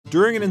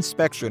During an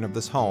inspection of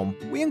this home,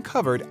 we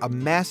uncovered a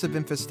massive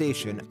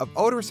infestation of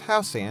odorous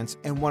house ants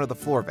in one of the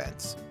floor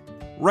vents.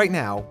 Right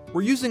now,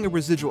 we're using a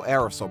residual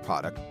aerosol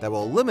product that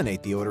will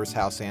eliminate the odorous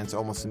house ants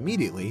almost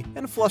immediately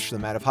and flush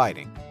them out of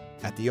hiding.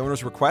 At the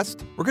owner's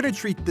request, we're going to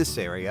treat this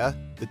area,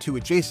 the 2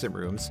 adjacent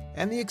rooms,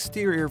 and the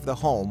exterior of the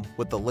home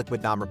with the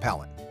liquid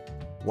non-repellent.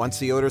 Once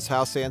the odorous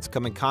house ants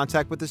come in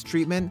contact with this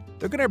treatment,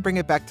 they're going to bring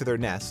it back to their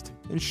nest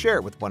and share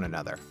it with one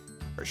another.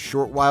 A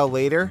short while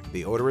later,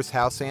 the odorous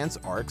house ants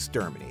are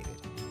exterminated.